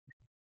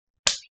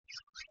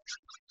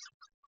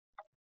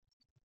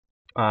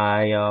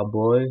Alright, y'all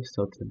boys.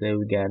 So today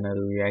we got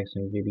another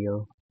reaction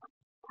video.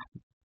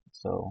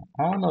 So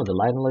I don't know, the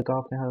lighting look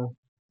off in her.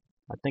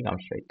 I think I'm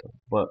straight though.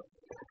 But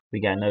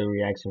we got another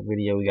reaction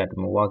video. We got the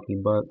Milwaukee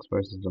Bucks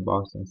versus the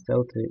Boston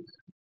Celtics.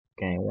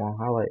 Game one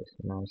highlights.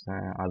 You know what I'm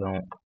saying? I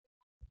don't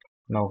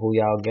know who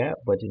y'all got,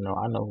 but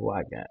I know who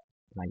I got.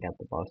 And I got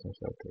the Boston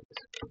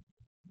Celtics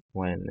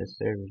winning this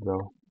series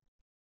though.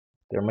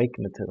 They're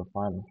making it to the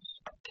finals.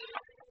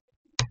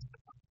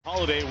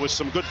 Holiday with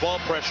some good ball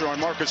pressure on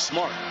Marcus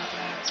Smart.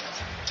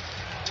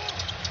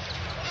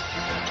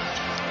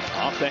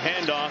 Off the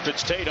handoff,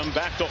 it's Tatum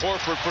back to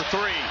Horford for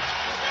three.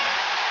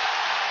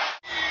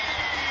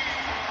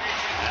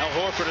 Al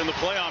Horford in the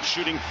playoffs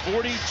shooting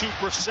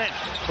 42%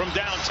 from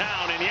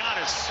downtown, and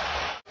Giannis.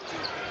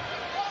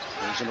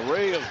 There's an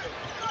array of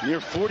near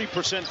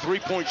 40%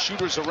 three-point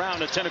shooters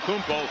around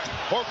Antetokounmpo.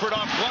 Horford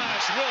off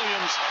glass,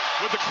 Williams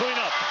with the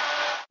cleanup.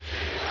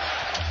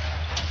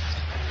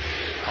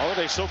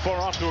 Holiday so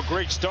far off to a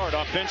great start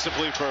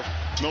offensively for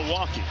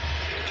Milwaukee.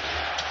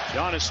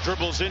 Giannis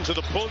dribbles into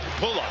the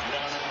pull-up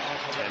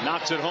and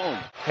knocks it home.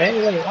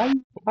 Hey, wait, why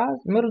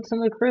is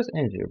Middleton and Chris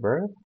injured,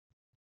 bro?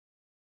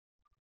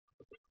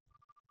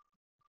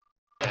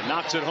 And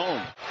knocks it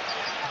home.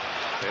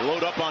 They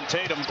load up on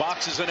Tatum,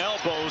 boxes and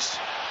elbows.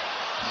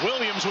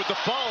 Williams with the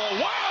follow.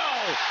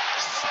 Wow!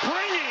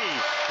 Springy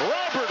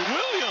Robert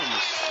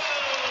Williams.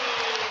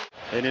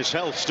 And his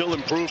health still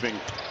improving.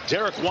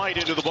 Derek White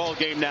into the ball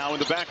game now in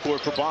the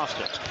backcourt for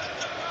Boston.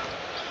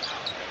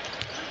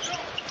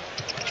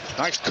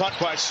 Nice cut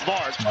by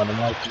Smart. And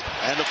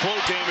the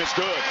float game is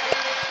good.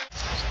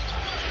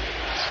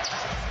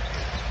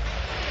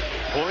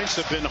 Points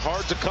have been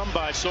hard to come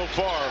by so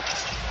far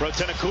for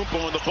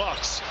Antetokounmpo and the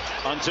Bucks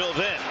until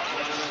then.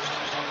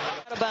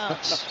 Out of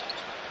bounds.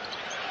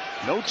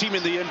 No team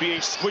in the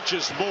NBA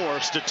switches more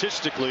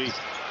statistically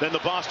than the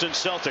Boston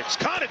Celtics.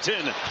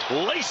 Connaughton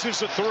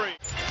laces a three.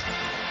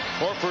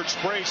 Horford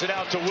sprays it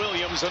out to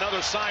Williams.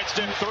 Another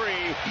sidestep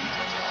three.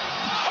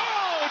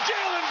 Oh,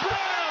 Jaylen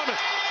Brown!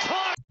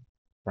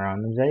 Brown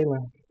and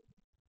Jaylen.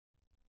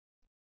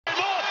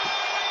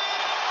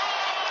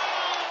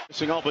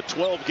 Missing all but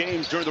 12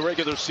 games during the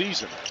regular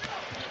season.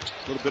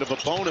 A little bit of a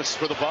bonus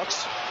for the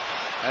Bucks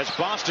as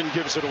Boston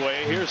gives it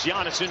away. Here's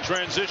Giannis in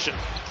transition.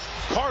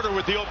 Carter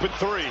with the open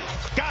three.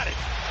 Got it.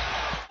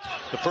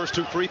 The first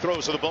two free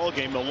throws of the ball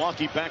game.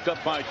 Milwaukee back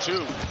up by 2.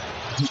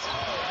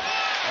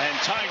 And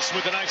Tice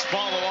with a nice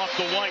follow off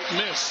the White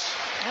miss.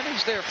 That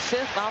is their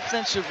 5th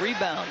offensive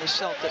rebound, the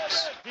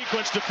Celtics.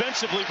 Sequence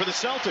defensively for the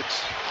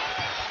Celtics.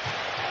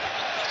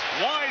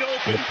 Wide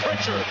open,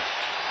 Pritchard.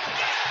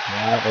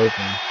 Wide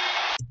open.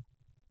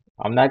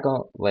 I'm not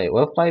gonna wait.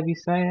 What fight be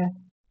saying?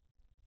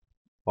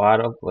 Wide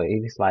open. Wait,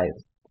 he's like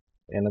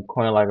in the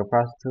corner like a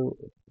prostitute.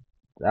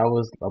 That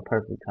was a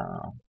perfect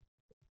time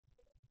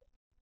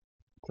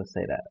to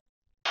say that.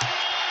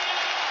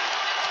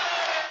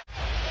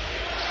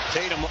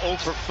 Tatum 0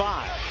 for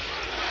 5.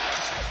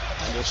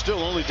 And they're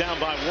still only down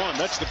by 1.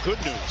 That's the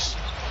good news.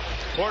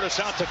 Portis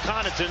out to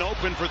Connaughton,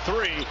 open for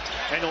 3,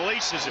 and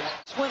laces it.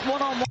 Went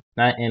one-on-one.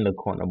 Not in the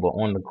corner, but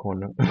on the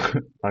corner,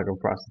 like a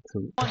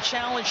prostitute. On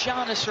challenge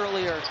Giannis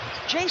earlier.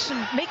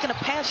 Jason making a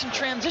pass in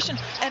transition,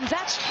 and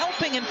that's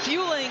helping and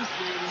fueling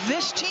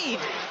this team.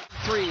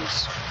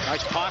 Threes.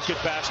 Nice pocket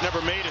pass,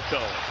 never made it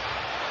though.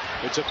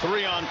 It's a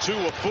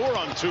 3-on-2, a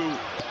 4-on-2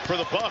 for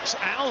the Bucks.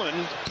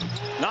 Allen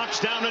knocks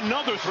down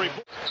another 3.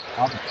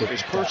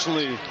 He's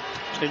personally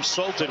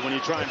insulted when you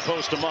try and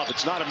post him up.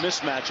 It's not a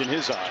mismatch in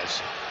his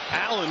eyes.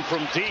 Allen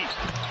from deep,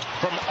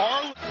 from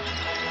Arlen.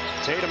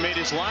 Tatum made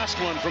his last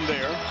one from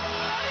there.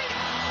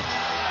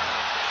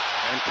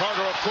 And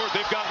Carter up court,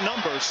 they've got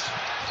numbers.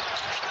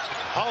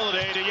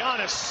 Holiday to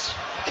Giannis.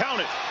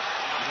 Count it.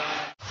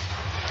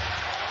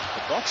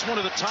 The Bucks, one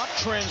of the top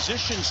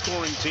transition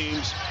scoring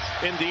teams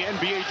in the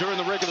NBA during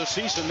the regular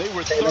season. They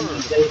were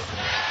 3rd.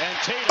 And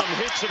Tatum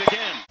hits it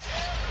again.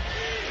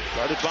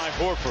 Guarded by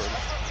Horford.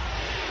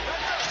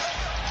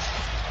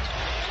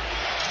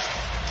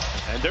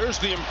 And there's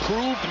the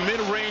improved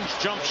mid-range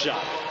jump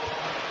shot.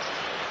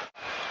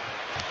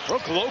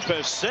 Brook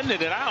Lopez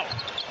sending it out.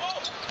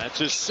 That's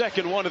his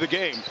 2nd one of the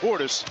game.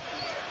 Portis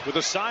with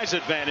a size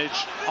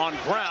advantage on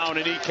Brown,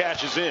 and he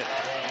cashes in.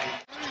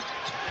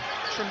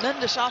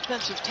 Tremendous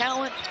offensive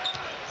talent.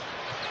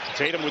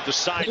 Tatum with the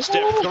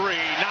sidestep 3,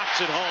 knocks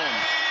it home.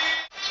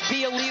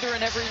 Be a leader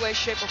in every way,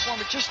 shape, or form.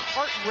 It's just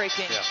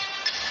heartbreaking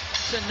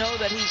to know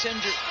that he's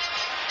injured.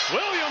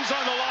 Williams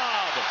on the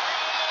lob.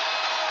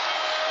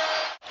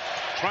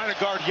 Trying to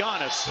guard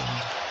Giannis.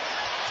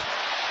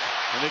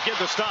 And they get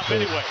the stop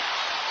anyway.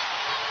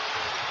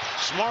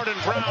 Smart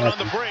and Brown on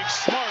the break.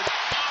 Smart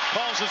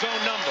calls his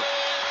own number.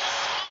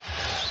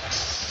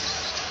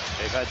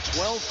 They've had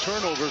 12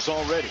 turnovers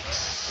already.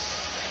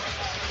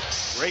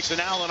 Grayson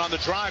Allen on the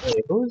drive.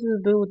 Hey, who's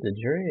this dude with the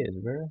dreads,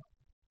 bro?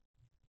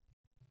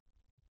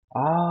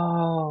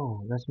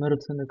 Oh, that's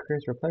Middleton and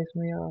Chris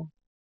replacement, y'all.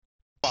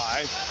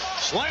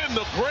 Slam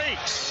the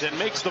brakes and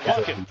makes the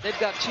bucket. They've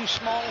got 2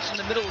 smalls in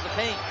the middle of the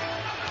paint.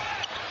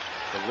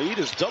 The lead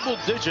is double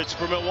digits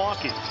for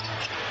Milwaukee.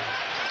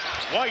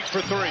 White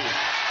for three.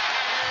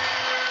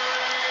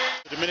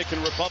 The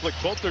Dominican Republic,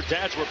 both their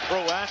dads were pro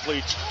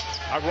athletes.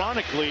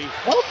 Ironically,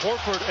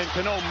 Horford and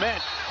Cano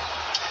met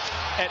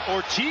at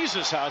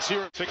Ortiz's house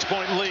here.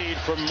 6-point lead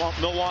from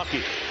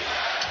Milwaukee.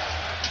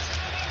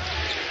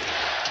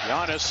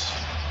 Giannis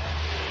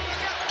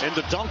in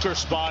the dunker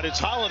spot. It's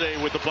Holiday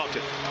with the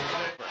bucket.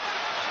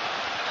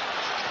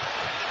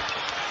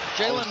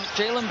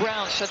 Jaylen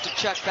Brown set to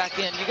check back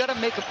in. You got to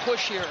make a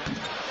push here.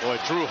 Boy,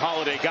 Drew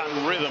Holiday got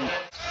in rhythm.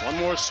 One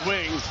more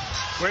swing.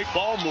 Great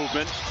ball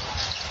movement.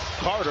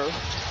 Carter,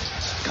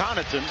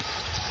 Connaughton.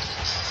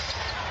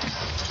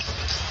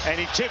 And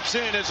he tips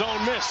in his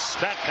own miss.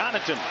 Pat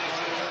Connaughton.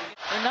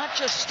 They're not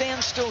just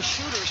standstill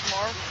shooters,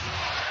 Marv.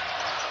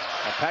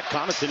 Pat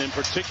Connaughton in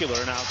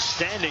particular, an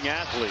outstanding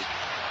athlete.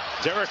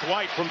 Derek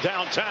White from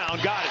downtown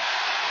got it.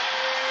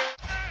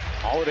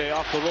 Holiday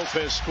off the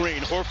Lopez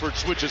screen. Horford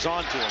switches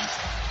on to him.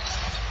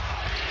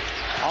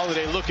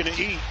 Holiday looking to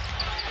eat.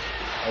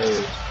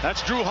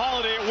 That's Drew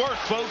Holiday at work,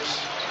 folks.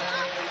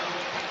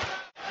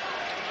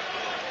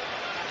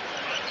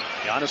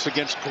 Giannis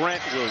against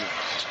Grant Williams.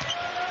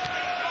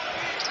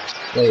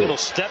 Little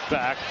step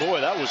back.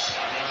 Boy, that was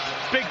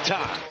big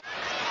time.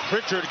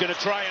 Pritchard going to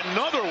try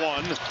another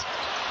one. And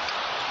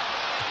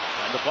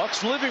the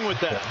Bucks living with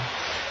that.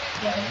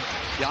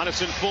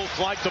 Giannis in full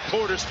flight to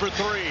Portis for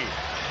three.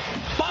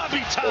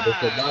 Bobby time.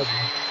 0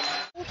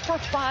 for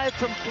 5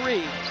 from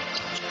 3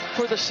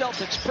 for the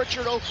Celtics.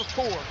 Pritchard 0 for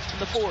 4 in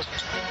the fourth.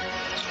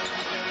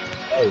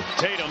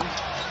 Tatum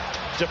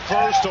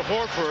defers to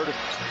Horford,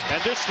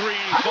 and this three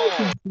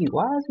falls.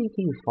 Why does he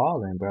keep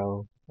falling,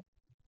 bro?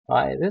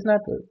 Like, this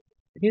not the.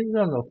 He's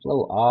on the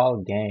flow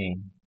all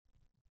game.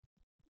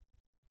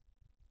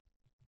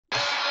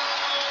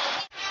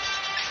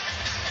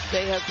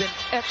 They have been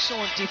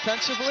excellent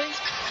defensively.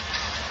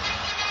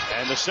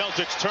 And the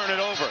Celtics turn it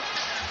over.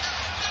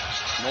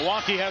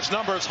 Milwaukee has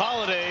numbers.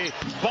 Holiday,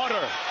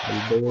 butter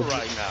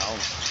right now.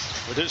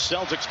 With his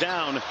Celtics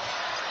down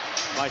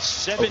by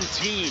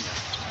 17.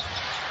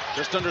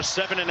 Just under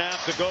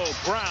 7.5 to go.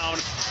 Brown,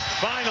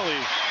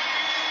 finally.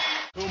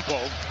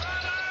 Kumpo.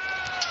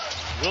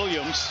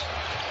 Williams,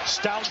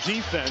 stout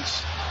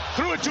defense.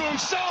 Threw it to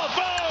himself.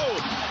 Oh!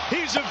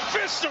 He's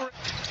eviscerated.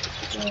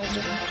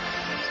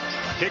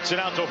 Kicks it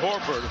out to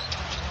Horford.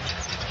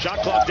 Shot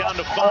clock down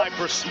to 5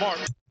 for Smart.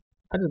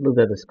 I just looked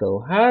at the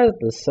score. How is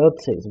the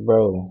Celtics,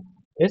 bro?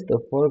 It's the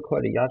fourth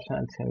quarter. Y'all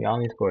trying to tell me y'all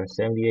only scored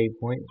 78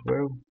 points,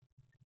 bro?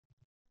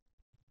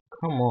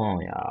 Come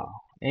on, y'all.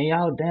 And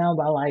y'all down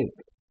by like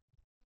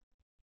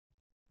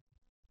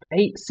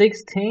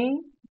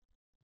 16?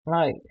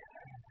 Like,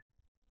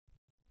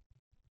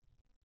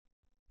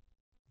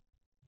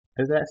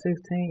 is that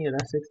 16? Yeah,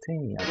 that's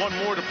 16. Yeah. One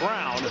more to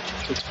Brown.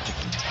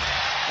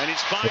 And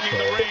he's finding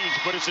the range,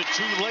 but is it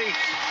too late?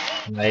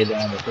 Lay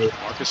down the pitch.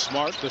 Marcus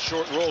Smart, the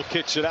short roll,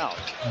 kicks it out.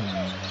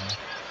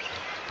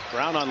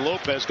 Brown on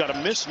Lopez, got a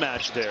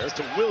mismatch there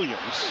to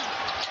Williams.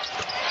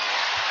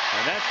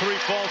 And that three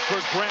falls for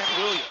Grant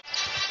Williams.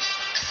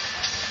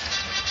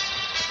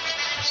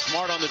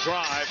 Smart on the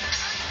drive.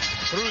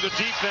 Through the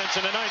defense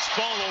and a nice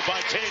follow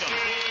by Tatum.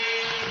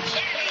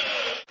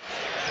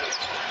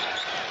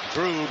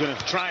 Drew gonna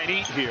try and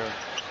eat here.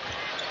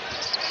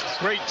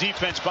 Great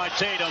defense by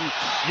Tatum.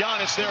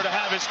 Giannis there to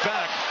have his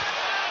back.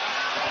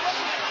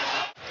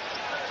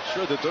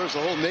 Sure that there's a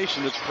whole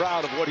nation that's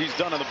proud of what he's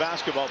done on the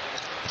basketball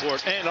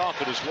court and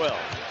off it as well.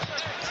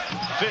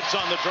 Fitz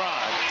on the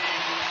drive.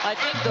 I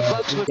think the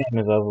Bucks would. This game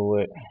is over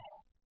with.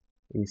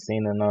 We've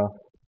seen enough.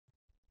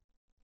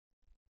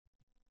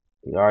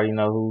 We already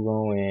know who's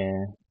gonna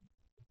win.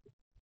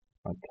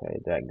 Okay,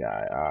 that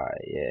guy.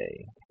 Alright,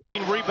 yay.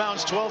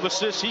 Rebounds, 12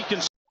 assists. He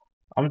can.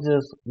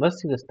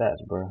 Let's see the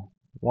stats, bro.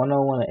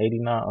 101 and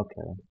 89.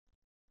 Okay.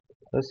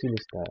 Let's see the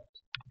stats.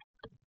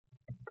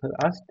 Cause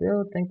I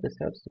still think the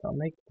Celtics gonna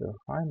make the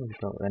finals,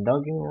 though. And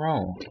don't get me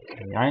wrong,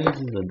 Giannis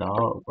is a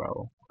dog,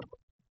 bro.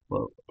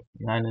 But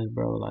Giannis,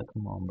 bro, like,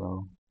 come on,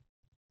 bro.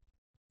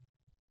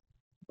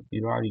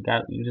 You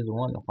just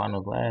won the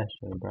finals last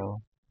year,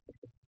 bro.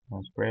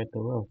 Don't spread the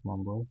wealth, my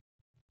boy.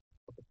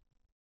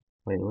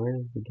 Wait, where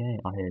is the game?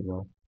 Oh, here you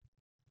go.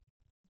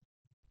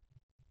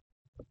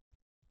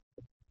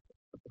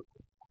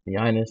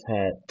 Giannis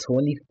had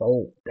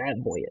 24. That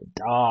boy a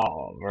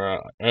dog, bro.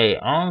 Hey,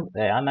 I'm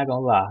not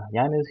gonna lie.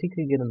 Giannis, he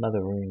could get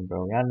another ring,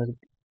 bro. Giannis,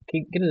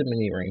 get as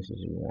many rings as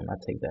you want. I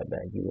take that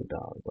back. You a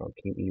dog, bro.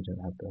 Keep eating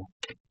out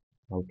there.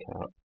 No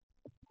cap.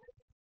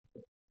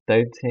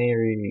 13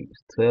 rings,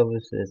 12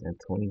 assists, and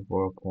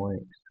 24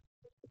 points.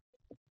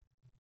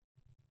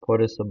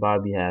 Portis and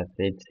Bobby had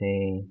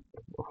 15.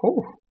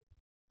 Whew.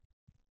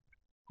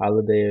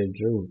 Holiday or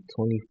Drew,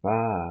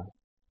 25.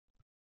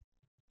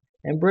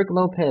 And Brick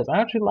Lopez,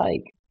 aren't you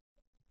like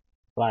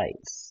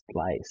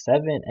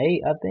 7,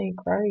 8, I think,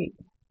 right?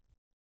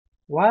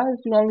 Why did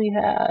you only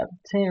have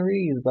 10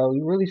 reads, bro?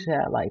 You really should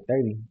have like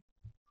 30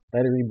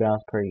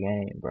 rebounds per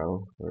game,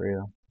 bro, for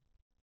real.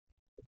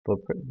 But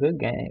good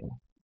game.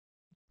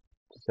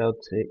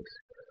 Celtics,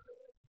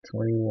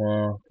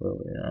 21 for,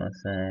 you know what I'm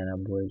saying,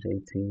 that boy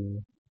JT,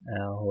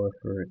 Al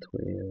Horford,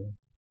 12.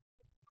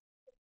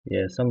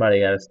 Yeah,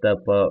 somebody gotta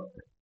step up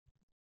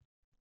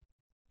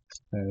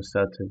in the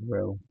Celtics,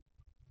 bro.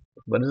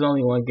 But it's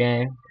only one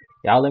game.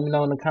 Y'all let me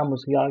know in the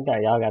comments who y'all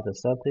got. Y'all got the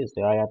Celtics,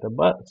 y'all got the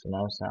Bucks. You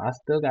know what I'm saying? I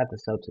still got the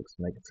Celtics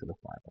to make it to the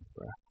finals,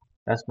 bro.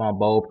 That's my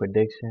bold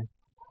prediction.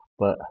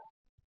 But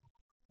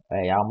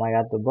hey, y'all might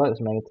got the Bucks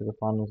make it to the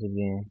finals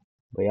again.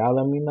 But y'all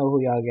let me know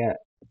who y'all got.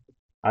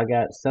 I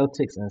got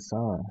Celtics and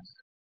Suns.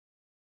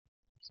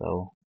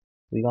 So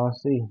we gonna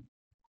see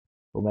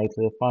who makes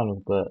it to the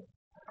finals. But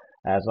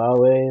as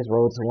always,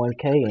 road to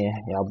 1K and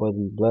y'all boys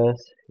be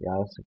blessed.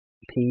 Y'all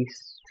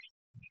peace.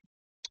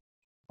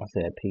 I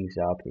said peace,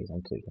 y'all peace.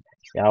 I'm tweaking.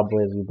 Y'all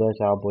boys be blessed.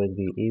 Y'all boys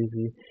be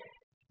easy.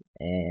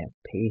 And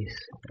peace.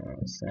 You know what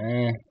I'm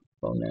saying?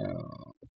 For now.